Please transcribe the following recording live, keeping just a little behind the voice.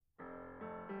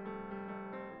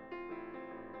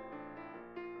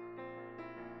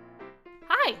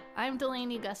I'm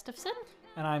Delaney Gustafson.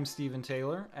 And I'm Stephen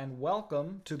Taylor, and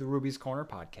welcome to the Ruby's Corner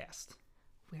podcast.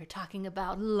 We're talking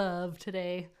about love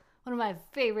today. One of my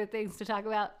favorite things to talk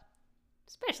about,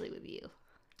 especially with you.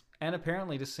 And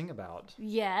apparently to sing about.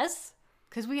 Yes,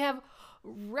 because we have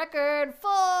record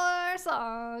 4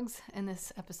 songs in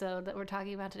this episode that we're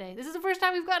talking about today. This is the first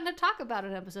time we've gotten to talk about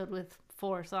an episode with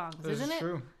 4 songs, isn't it? This is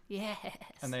true. Yes.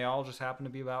 And they all just happen to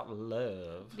be about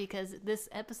love. Because this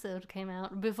episode came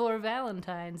out before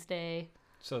Valentine's Day.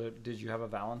 So did you have a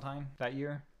Valentine that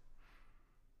year?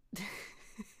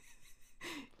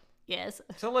 Yes.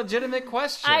 It's a legitimate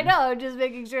question. I know, I'm just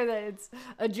making sure that it's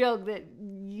a joke that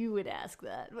you would ask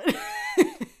that.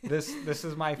 This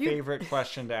is my favorite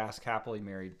question to ask happily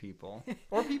married people.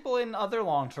 Or people in other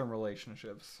long-term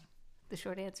relationships. The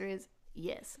short answer is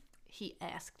yes. He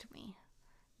asked me.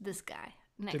 This guy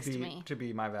next to me. To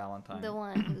be my Valentine. The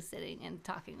one who's sitting and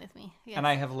talking with me. Yes. And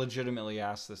I have legitimately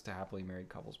asked this to happily married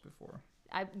couples before.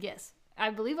 Yes.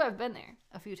 I believe I've been there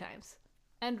a few times.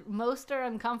 And most are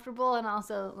uncomfortable and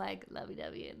also like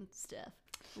lovey-dovey and stuff.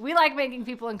 We like making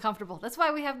people uncomfortable. That's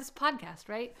why we have this podcast,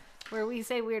 right? Where we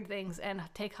say weird things and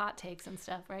take hot takes and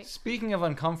stuff, right? Speaking of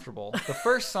uncomfortable, the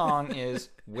first song is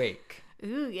Wake.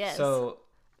 Ooh, yes. So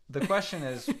the question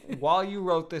is, while you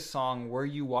wrote this song, were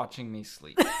you watching me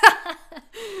sleep?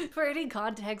 For any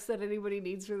context that anybody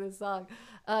needs for this song,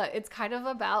 it's kind of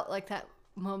about like that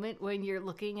moment when you're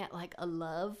looking at like a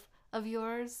love of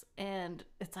yours, and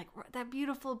it's like that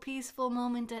beautiful, peaceful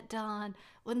moment at dawn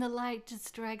when the light just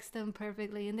strikes them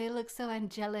perfectly and they look so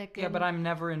angelic. Yeah, but I'm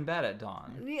never in bed at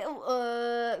dawn. Yeah,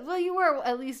 well, you were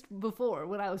at least before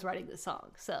when I was writing this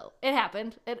song, so it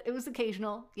happened. It was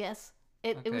occasional, yes.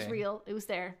 It was real. It was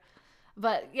there.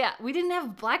 But yeah, we didn't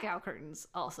have blackout curtains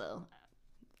also.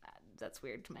 That's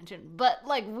weird to mention, but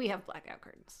like we have blackout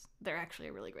curtains. They're actually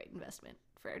a really great investment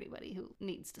for anybody who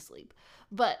needs to sleep.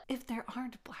 But if there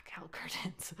aren't blackout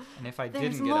curtains, and if I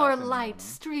there's didn't get more up in the light morning,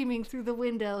 streaming through the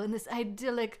window in this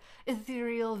idyllic,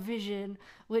 ethereal vision,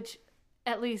 which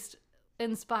at least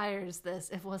inspires this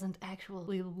if it wasn't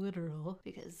actually literal,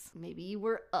 because maybe you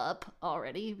were up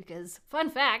already, because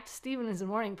fun fact, Stephen is a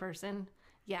morning person.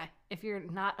 Yeah, if you're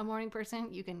not a morning person,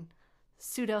 you can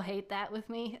pseudo hate that with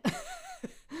me.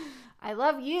 I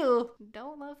love you.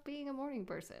 Don't love being a morning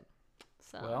person.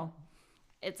 So well,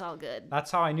 it's all good. that's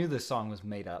how I knew this song was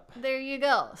made up. There you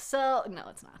go. So, no,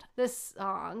 it's not. This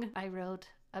song I wrote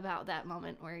about that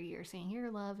moment where you're seeing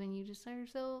your love and you just are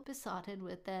so besotted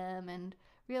with them and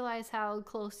realize how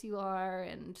close you are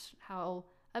and how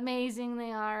amazing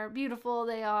they are, beautiful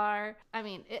they are. I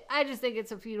mean, I just think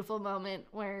it's a beautiful moment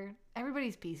where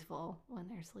everybody's peaceful when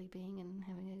they're sleeping and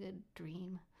having a good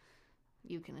dream.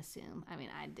 You can assume. I mean,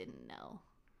 I didn't know.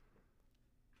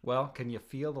 Well, can you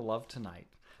feel the love tonight?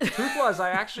 The truth was, I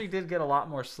actually did get a lot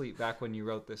more sleep back when you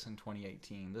wrote this in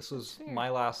 2018. This was my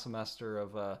last semester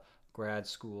of grad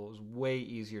school. It was way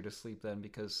easier to sleep then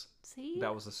because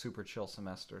that was a super chill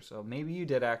semester. So maybe you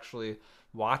did actually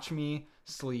watch me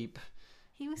sleep.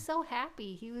 He was so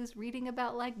happy. He was reading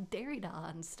about like Derrida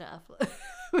and stuff.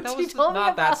 That was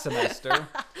not that semester.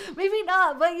 Maybe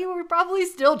not, but you were probably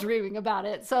still dreaming about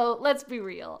it. So let's be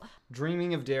real.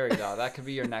 Dreaming of Derrida. That could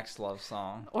be your next love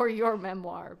song. Or your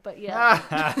memoir, but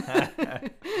yeah.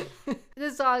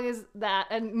 This song is that,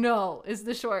 and no is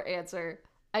the short answer.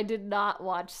 I did not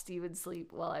watch Stephen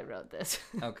sleep while I wrote this.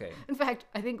 Okay. In fact,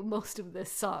 I think most of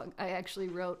this song I actually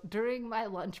wrote during my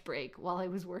lunch break while I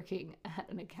was working at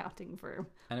an accounting firm.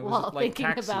 And it was while like thinking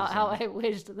tax about season. how I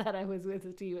wished that I was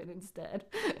with Stephen instead.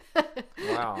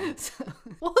 Wow. So,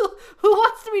 well, who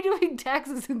wants to be doing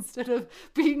taxes instead of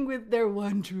being with their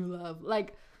one true love?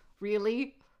 Like,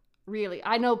 really? Really?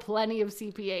 I know plenty of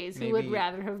CPAs who would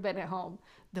rather have been at home.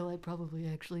 Though I probably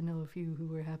actually know a few who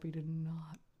were happy to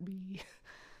not be.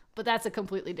 But that's a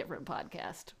completely different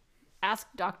podcast. Ask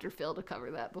Dr. Phil to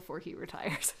cover that before he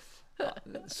retires.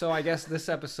 So I guess this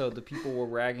episode, the people we're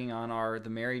ragging on are the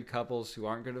married couples who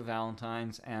aren't good at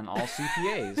Valentine's and all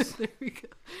CPAs. There we go.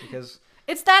 Because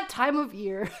it's that time of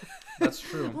year. that's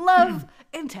true. Love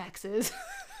and taxes.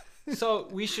 So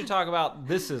we should talk about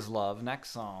This Is Love,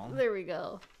 next song. There we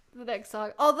go. The next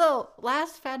song. Although,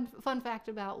 last fun fact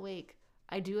about Wake.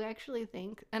 I do actually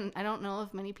think, and I don't know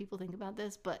if many people think about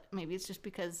this, but maybe it's just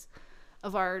because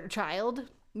of our child,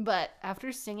 but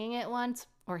after singing it once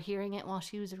or hearing it while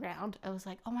she was around, I was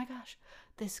like, oh my gosh,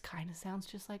 this kind of sounds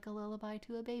just like a lullaby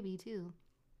to a baby too.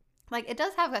 Like, it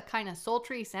does have a kind of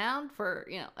sultry sound for,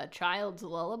 a child's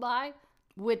lullaby,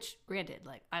 which, granted,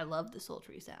 like, I love the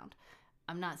sultry sound.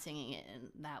 I'm not singing it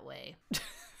in that way.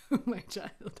 My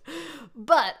child.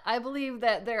 But I believe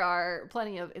that there are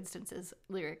plenty of instances,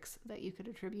 lyrics that you could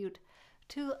attribute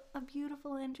to a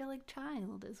beautiful angelic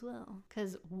child as well.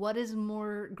 Because what is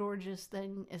more gorgeous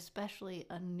than especially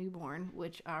a newborn,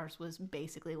 which ours was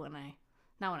basically when I,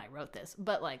 not when I wrote this,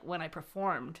 but like when I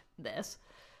performed this,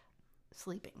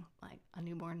 sleeping, like a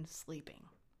newborn sleeping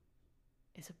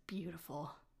is a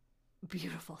beautiful,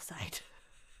 beautiful sight.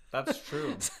 That's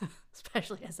true.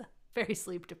 Especially as a very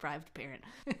sleep-deprived parent.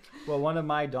 Well, one of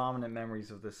my dominant memories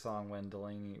of this song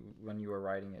when you were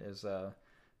writing it is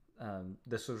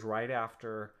this was right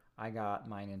after I got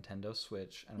my Nintendo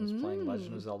Switch and was playing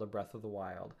Legend of Zelda Breath of the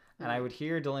Wild. And I would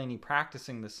hear Delaney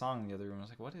practicing the song in the other room. I was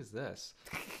like, what is this?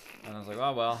 And I was like,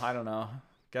 oh, well, I don't know.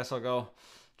 Guess I'll go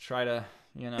try to,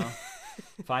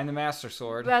 find the Master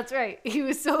Sword. That's right. He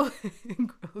was so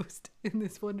engrossed in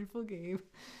this wonderful game.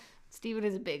 Stephen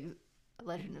is a big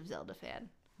Legend of Zelda fan.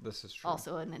 This is true.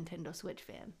 Also a Nintendo Switch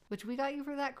fan, which we got you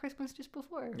for that Christmas just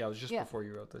before. Yeah, it was just before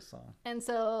you wrote this song. And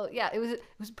so, yeah, it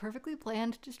was a perfectly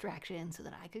planned distraction so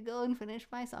that I could go and finish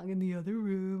my song in the other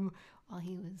room while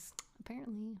he was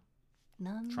apparently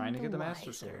none trying to get the wiser.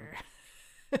 Master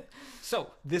Sword.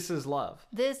 So, this is love.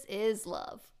 This is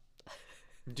love.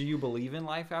 Do you believe in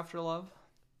life after love?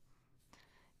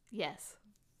 Yes.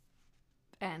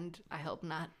 And I hope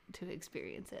not to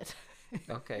experience it.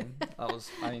 Okay. That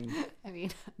was, I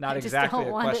mean, not I just exactly don't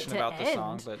a want it question to about the end.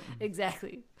 song, but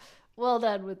Exactly. Well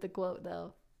done with the quote,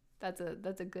 though. That's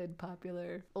a good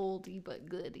popular oldie but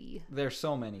goodie. there's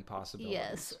so many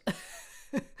possibilities.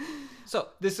 Yes. So,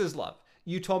 this is love.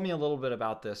 You told me a little bit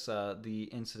about this, the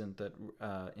incident that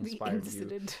inspired you.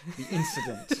 The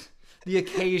incident. The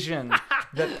occasion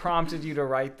that prompted you to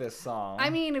write this song. I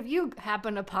mean, if you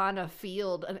happen upon a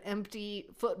field, an empty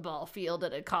football field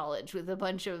at a college with a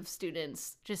bunch of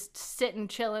students just sitting,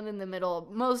 chilling in the middle,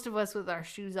 most of us with our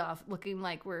shoes off, looking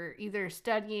like we're either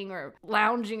studying or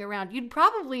lounging around, you'd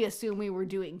probably assume we were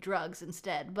doing drugs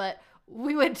instead, but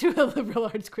we went to a liberal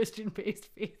arts Christian-based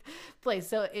place,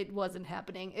 so it wasn't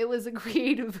happening. It was a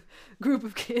creative group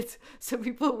of kids. Some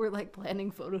people were like planning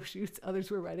photo shoots,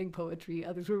 others were writing poetry,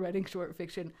 others were writing short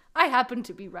fiction. I happened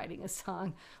to be writing a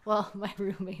song while my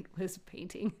roommate was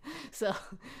painting. So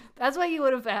that's what you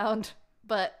would have found.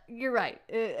 But you're right.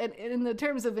 In the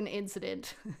terms of an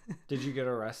incident. Did you get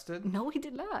arrested? No, we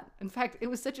did not. In fact, it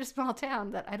was such a small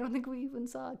town that I don't think we even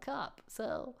saw a cop.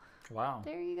 So Wow.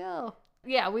 there you go.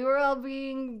 Yeah, we were all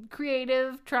being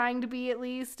creative, trying to be at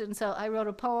least, and so I wrote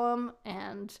a poem,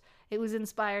 and it was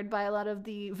inspired by a lot of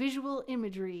the visual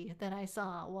imagery that I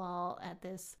saw while at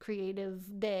this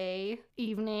creative day,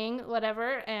 evening,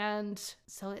 whatever, and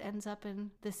so it ends up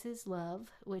in This Is Love,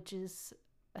 which is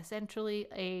essentially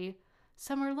a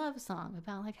summer love song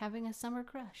about like having a summer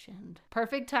crush, and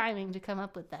perfect timing to come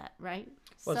up with that, right?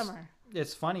 Well, Summer.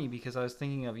 It's funny because I was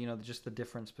thinking of, just the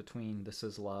difference between This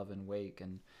Is Love and Wake.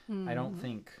 And I don't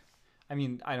think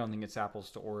it's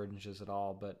apples to oranges at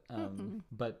all.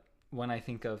 But when I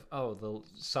think of, the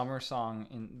summer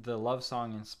song, the love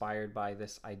song inspired by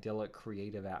this idyllic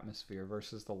creative atmosphere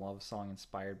versus the love song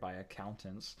inspired by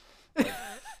accountants. Like,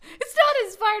 It's not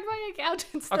inspired by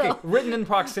accountants, though. okay, written in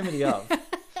proximity of.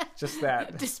 Just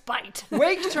that. Despite.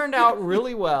 Wake turned out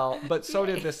really well, but so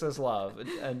did This Is Love.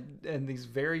 And these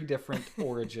very different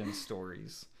origin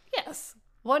stories. Yes.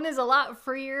 One is a lot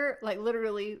freer, like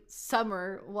literally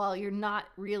summer, while you're not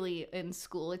really in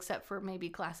school, except for maybe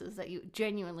classes that you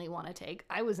genuinely want to take.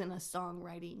 I was in a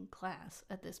songwriting class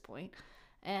at this point.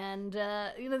 And,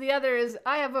 the other is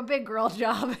I have a big girl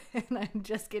job and I'm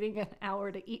just getting an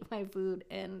hour to eat my food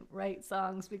and write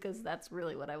songs because that's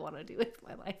really what I want to do with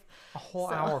my life. A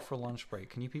whole hour for lunch break.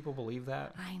 Can you people believe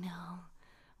that? I know.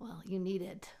 Well, you need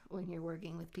it when you're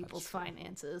working with people's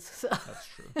finances. So. That's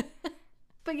true.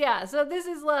 But yeah, so This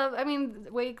Is Love. I mean,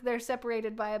 Wake, they're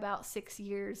separated by about 6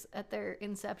 years at their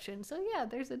inception. So yeah,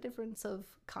 there's a difference of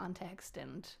context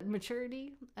and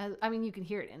maturity. You can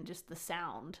hear it in just the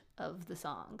sound of the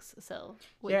songs. So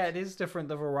yeah, it is different.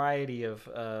 The variety of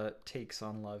takes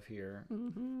on love here.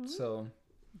 Mm-hmm. So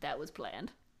that was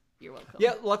planned. You're welcome.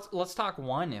 Yeah, let's talk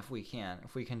One if we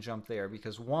can jump there,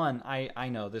 because One, I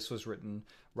know this was written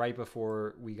right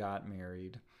before we got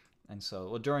married. And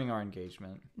so, during our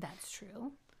engagement. That's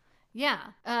true. Yeah.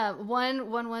 One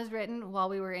was written while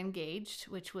we were engaged,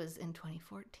 which was in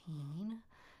 2014.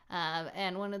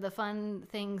 And one of the fun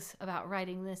things about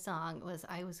writing this song was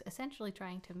I was essentially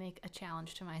trying to make a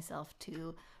challenge to myself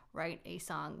to write a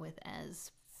song with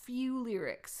as few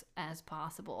lyrics as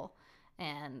possible.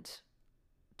 And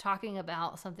talking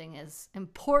about something as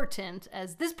important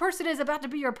as this person is about to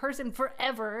be your person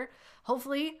forever,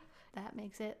 hopefully that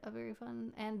makes it a very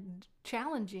fun and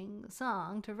challenging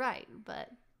song to write. But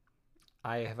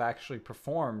I have actually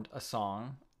performed a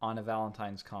song on a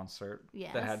Valentine's concert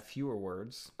Yes. that had fewer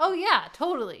words. Oh yeah,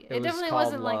 totally. It was definitely called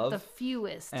wasn't like Love. the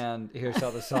fewest. And here's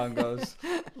how the song goes.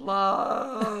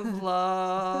 Love,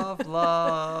 love,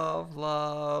 love,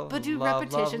 love. But do love,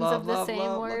 repetitions love, of the love, same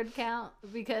love, word count?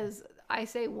 Because I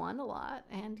say one a lot,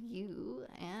 and you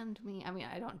and me. I mean,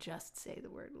 I don't just say the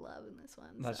word love in this one.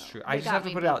 That's so true. they I just got have to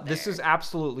me put it out. beat This there. is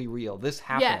absolutely real. This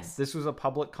happened. Yes. This was a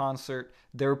public concert.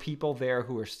 There are people there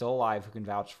who are still alive who can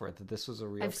vouch for it, that this was a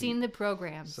real I've seen the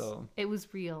programs. So it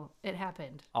was real. It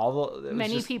happened.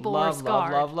 Many people love, were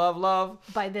scarred. Love, love, love,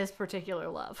 love. By this particular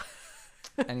love.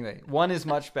 Anyway, one is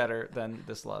much better than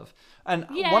this love. And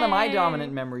one of my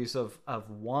dominant memories of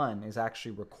one is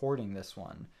actually recording this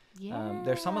one. Yeah.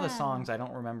 There's some of the songs I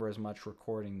don't remember as much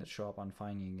recording that show up on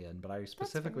Finding Again, but I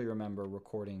specifically remember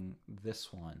recording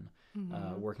this one,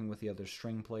 working with the other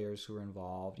string players who were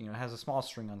involved. You know, it has a small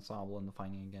string ensemble in the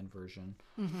Finding Again version.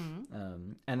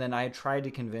 And then I tried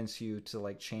to convince you to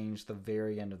like change the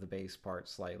very end of the bass part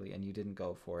slightly, and you didn't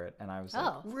go for it. And I was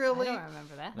like, really? I don't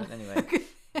remember that. But anyway,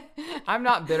 I'm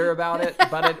not bitter about it,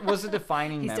 but it was a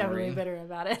defining He's memory. definitely bitter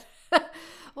about it.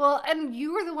 Well, and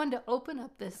you were the one to open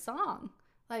up this song.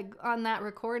 Like on that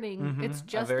recording, it's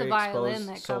just the violin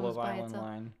that comes by itself.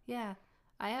 Line. Yeah.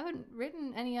 I haven't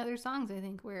written any other songs, I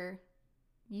think, where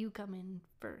you come in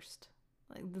first.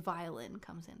 Like the violin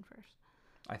comes in first.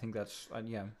 I think that's,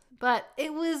 yeah. But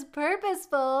it was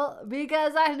purposeful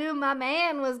because I knew my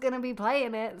man was going to be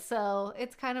playing it. So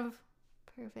it's kind of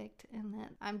perfect in that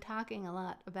I'm talking a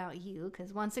lot about you.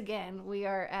 Because once again, we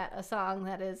are at a song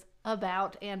that is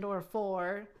about and or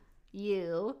for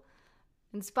you.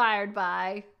 Inspired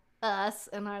by us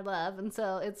and our love, and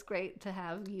so it's great to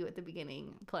have you at the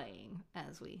beginning playing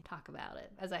as we talk about it,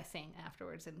 as I sing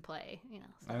afterwards and play, you know.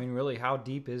 So. I mean, really, how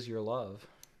deep is your love?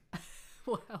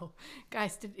 Wow,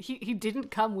 guys, he didn't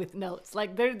come with notes.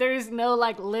 Like there's no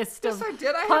like list of. Yes, I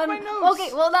did. I have my notes.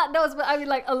 Okay, well not notes, but I mean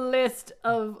like a list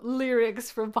of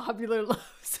lyrics from popular love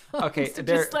songs. Okay, to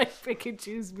just like pick and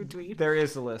choose between. There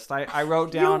is a list. I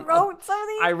wrote down. You wrote some of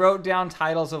these? I wrote down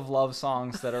titles of love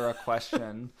songs that are a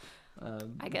question.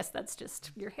 I guess that's just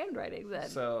your handwriting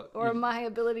then, or my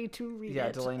ability to read it.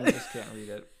 Yeah, Delaney just can't read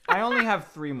it. I only have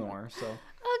 3 more, so.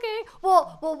 Okay.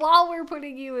 Well, while we're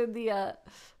putting you in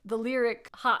the lyric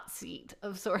hot seat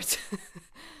of sorts,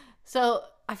 so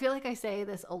I feel like I say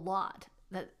this a lot,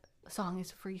 that song is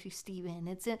for you, Stephen.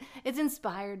 It's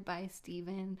inspired by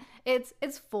Stephen. It's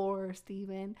for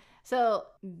Stephen. So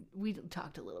we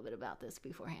talked a little bit about this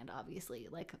beforehand, obviously.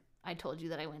 Like I told you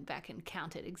that I went back and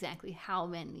counted exactly how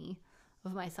many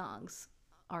of my songs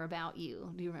are about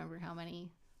you. Do you remember how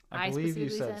many? I believe you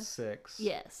said 6.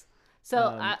 Yes.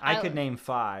 So I could name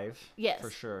 5. Yes, for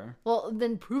sure. Well,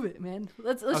 then prove it, man.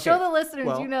 Let's show the listeners.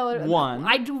 Well, you know, one.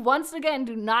 I do once again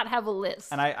do not have a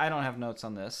list, and I don't have notes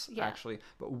on this actually,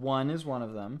 but 1 is one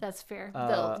of them. That's fair.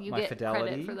 Though you get fidelity.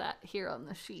 credit for that here on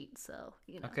the sheet, so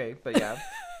you know. Okay, but yeah.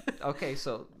 Okay,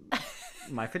 so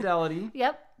My Fidelity.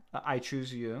 Yep. I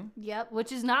Choose You. Yep,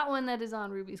 which is not one that is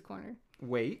on Ruby's Corner.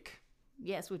 Wake.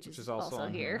 Yes, which is also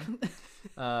here.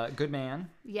 Good Man.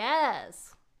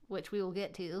 Yes, which we will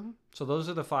get to. So those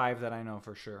are the 5 that I know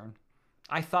for sure.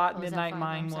 I thought Midnight 5?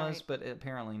 Mine was, but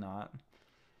apparently not.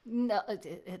 No,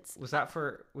 it's. Was that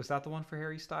the one for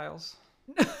Harry Styles?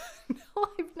 No,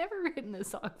 I've never written a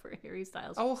song for Harry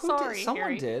Styles. Oh, sorry, did? Someone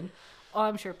Harry. did. Oh,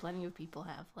 I'm sure plenty of people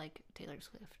have, like Taylor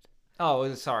Swift.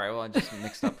 Oh, sorry. Well, I just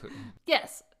mixed up.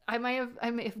 Yes, I may have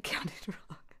counted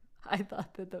wrong. I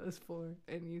thought that was 4,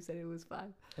 and you said it was 5.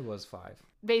 It was 5.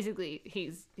 Basically,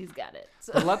 he's got it.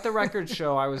 So. But let the record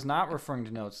show I was not referring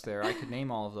to notes there. I could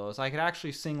name all of those. I could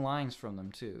actually sing lines from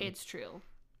them too. It's true.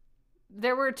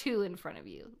 There were 2 in front of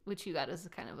you, which you got as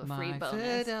kind of a free bonus.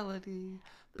 My fidelity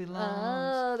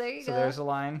belongs. Oh, there you go. So there's a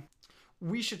line.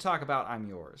 We should talk about I'm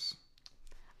Yours.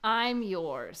 I'm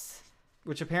Yours.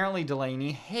 Which apparently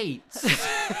Delaney hates.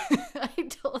 I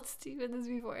told Stephen this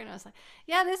before, and I was like,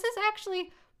 yeah, this is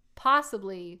actually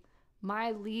possibly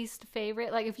my least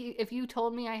favorite. Like if you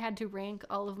told me I had to rank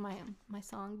all of my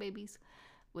song babies,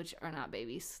 which are not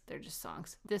babies, they're just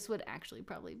songs, this would actually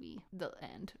probably be the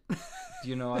end. Do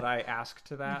you know what I asked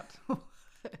to that?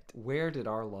 Where did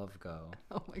our love go?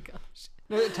 Oh my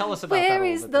gosh. Tell us about Where that.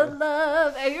 Where is the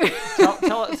love?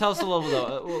 tell us a little bit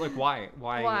though. Like why?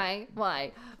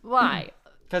 Why?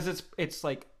 Because it's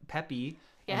like peppy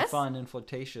and fun and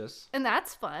flotatious. And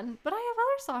that's fun. But I have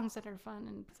other songs that are fun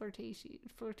and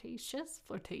flirtatious.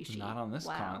 Not on this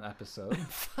episode.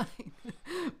 Fine.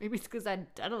 Maybe it's because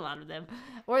I've done a lot of them.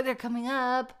 Or they're coming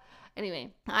up.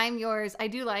 Anyway, I'm Yours. I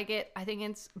do like it. I think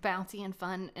it's bouncy and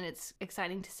fun, and it's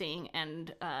exciting to sing.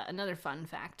 And another fun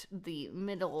fact, the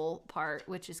middle part,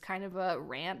 which is kind of a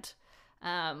rant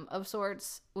of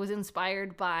sorts was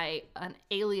inspired by an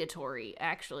aleatory,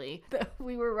 actually, that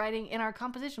we were writing in our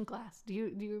composition class. Do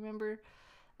you remember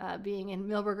being in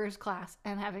Milberger's class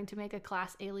and having to make a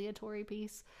class aleatory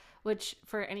piece, which,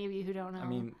 for any of you who don't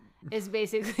know, is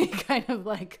basically kind of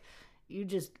like you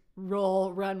just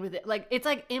run with it. Like, it's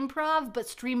like improv, but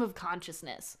stream of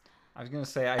consciousness. I was going to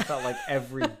say, I felt like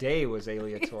every day was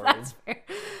aleatory. That's fair.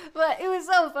 But it was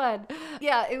so fun.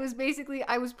 Yeah, it was basically,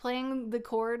 I was playing the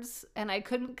chords and I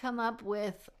couldn't come up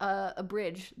with a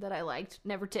bridge that I liked.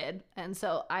 Never did. And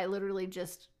so I literally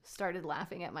just started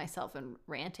laughing at myself and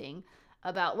ranting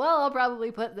about, well, I'll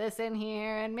probably put this in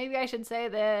here and maybe I should say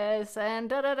this and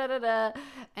da-da-da-da-da.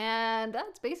 And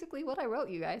that's basically what I wrote,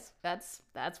 you guys. That's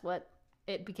what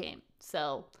it became.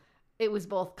 So it was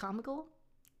both comical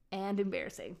and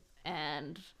embarrassing.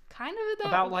 And kind of that,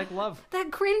 about like love, that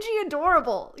cringy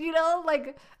adorable, you know,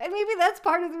 like, and maybe that's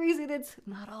part of the reason it's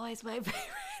not always my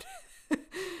favorite.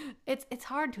 It's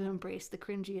hard to embrace the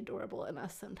cringy adorable in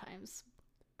us sometimes,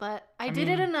 but I did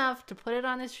it enough to put it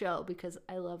on this show because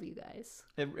I love you guys.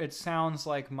 It sounds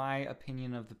like my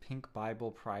opinion of the Pink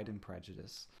Bible, Pride and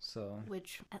Prejudice. So,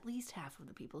 which at least half of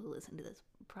the people who listen to this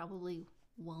probably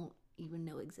won't even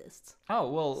know exists. Oh,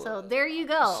 well. So there you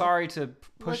go. Sorry to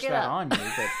push that on you,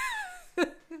 but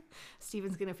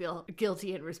Stephen's going to feel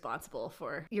guilty and responsible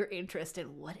for your interest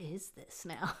in what is this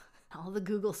now? All the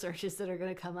Google searches that are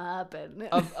going to come up. And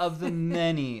of the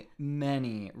many,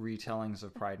 many retellings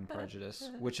of Pride and Prejudice,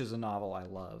 which is a novel I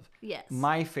love. Yes.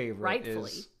 My favorite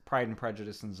is Pride and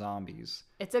Prejudice and Zombies.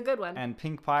 It's a good one. And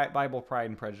Pink Bible, Pride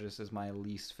and Prejudice is my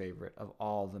least favorite of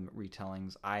all the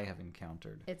retellings I have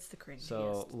encountered. It's the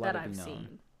cringiest that I've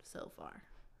seen so far.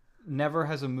 Never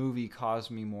has a movie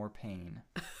caused me more pain.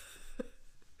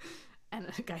 And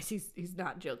guys, he's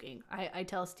not joking. I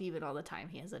tell Stephen all the time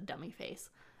he has a dummy face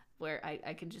where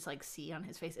I can just like see on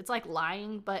his face. It's like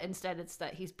lying, but instead it's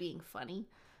that he's being funny.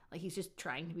 Like he's just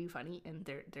trying to be funny and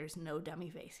there's no dummy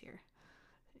face here.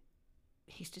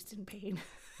 He's just in pain.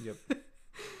 Yep.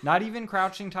 Not even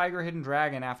Crouching Tiger, Hidden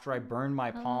Dragon after I burned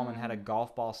my palm and had a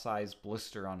golf ball sized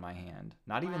blister on my hand.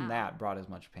 Not even that brought as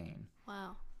much pain.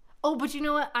 Wow. Oh, but you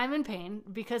know what? I'm in pain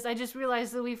because I just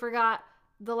realized that we forgot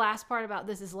the last part about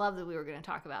This Is Love that we were going to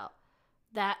talk about.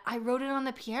 That I wrote it on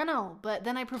the piano, but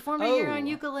then I performed it here on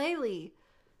ukulele.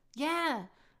 Yeah.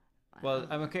 Well,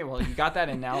 I'm okay. Well, you got that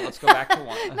in now. Let's go back to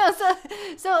one. No,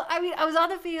 so I mean, I was on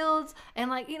the fields, and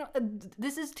like, you know,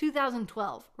 this is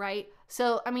 2012, right?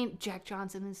 So I mean, Jack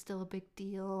Johnson is still a big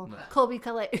deal. Colby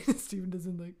Calais, Stephen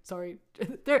doesn't like. Sorry,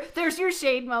 there's your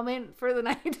shade moment for the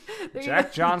night.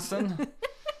 Jack Johnson.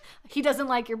 He doesn't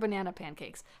like your banana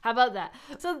pancakes. How about that?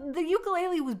 So the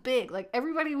ukulele was big. Like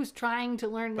everybody was trying to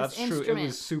learn this instrument. That's true. It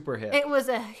was super hip. It was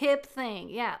a hip thing.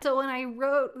 Yeah. So when I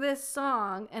wrote this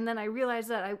song and then I realized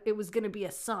that it was going to be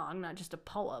a song, not just a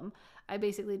poem, I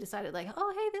basically decided like,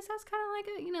 oh, hey, this has kind of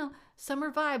like a, you know, summer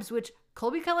vibes, which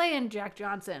Colby Calais and Jack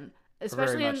Johnson,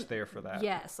 especially very much there for that.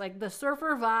 Yes. Like the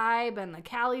surfer vibe and the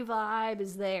Cali vibe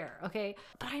is there. Okay.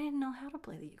 But I didn't know how to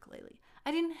play the ukulele.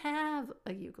 I didn't have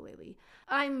a ukulele.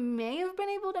 I may have been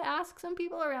able to ask some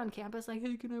people around campus, like,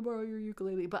 hey, can I borrow your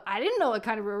ukulele? But I didn't know what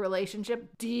kind of a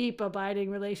relationship, deep,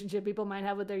 abiding relationship people might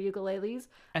have with their ukuleles.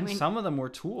 And some of them were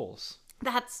tools.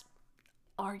 That's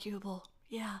arguable.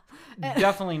 Yeah.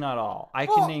 Definitely not all. I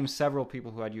can name several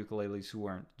people who had ukuleles who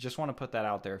weren't. Just want to put that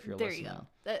out there if you're listening.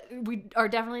 There you go. We are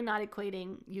definitely not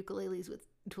equating ukuleles with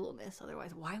toolness.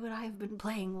 Otherwise, why would I have been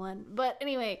playing one? But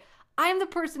anyway, I'm the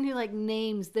person who like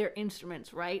names their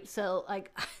instruments, right? So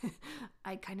like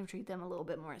I kind of treat them a little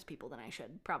bit more as people than I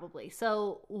should probably.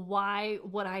 So why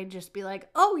would I just be like,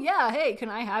 oh yeah, hey, can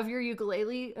I have your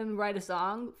ukulele and write a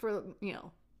song for, you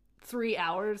know, 3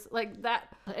 hours like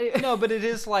that? No, but it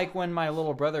is like when my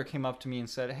little brother came up to me and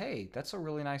said, hey, that's a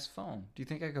really nice phone. Do you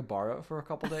think I could borrow it for a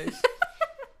couple days?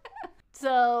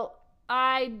 So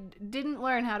I didn't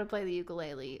learn how to play the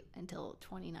ukulele until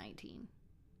 2019.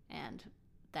 And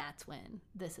that's when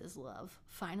This Is Love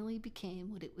finally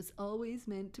became what it was always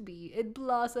meant to be. It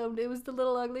blossomed. It was the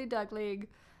little ugly duckling.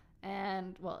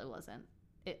 And, well, it wasn't.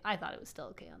 I thought it was still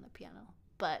okay on the piano.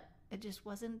 But it just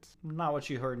wasn't. Not what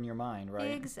you heard in your mind, right?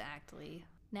 Exactly.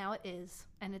 Now it is.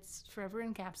 And it's forever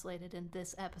encapsulated in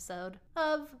this episode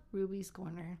of Ruby's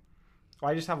Corner.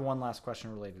 Well, I just have one last question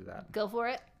related to that. Go for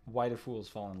it. Why do fools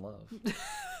fall in love?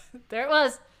 There it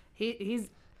was. He's.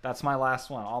 That's my last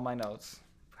one. All my notes.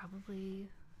 Probably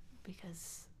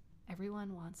because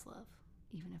everyone wants love,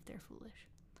 even if they're foolish.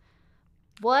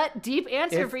 What deep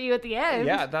answer for you at the end.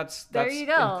 Yeah, that's there you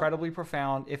go. Incredibly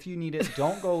profound. If you need it,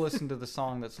 don't go listen to the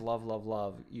song that's Love, Love,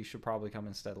 Love. You should probably come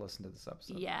instead listen to this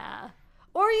episode. Yeah.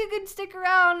 Or you could stick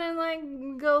around and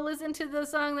like go listen to the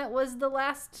song that was the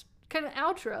last kind of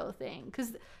outro thing.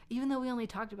 Because even though we only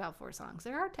talked about 4 songs,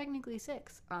 there are technically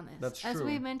 6 on this. That's as true.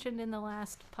 we mentioned in the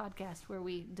last podcast where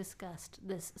we discussed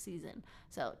this season.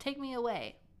 So Take Me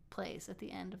Away plays at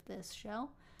the end of this show.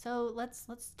 So let's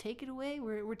take it away.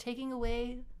 We're taking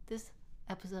away this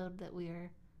episode that we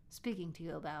are speaking to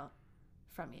you about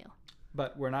from you.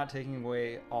 But we're not taking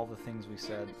away all the things we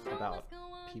said about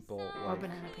people like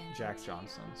Jack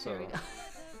Johnson. So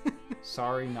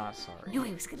sorry, not sorry. Knew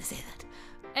he was gonna say that.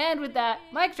 And with that,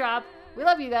 mic drop. We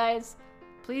love you guys.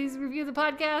 Please review the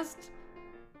podcast.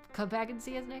 Come back and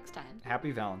see us next time.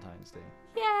 Happy Valentine's Day.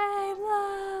 Yay,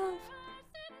 love!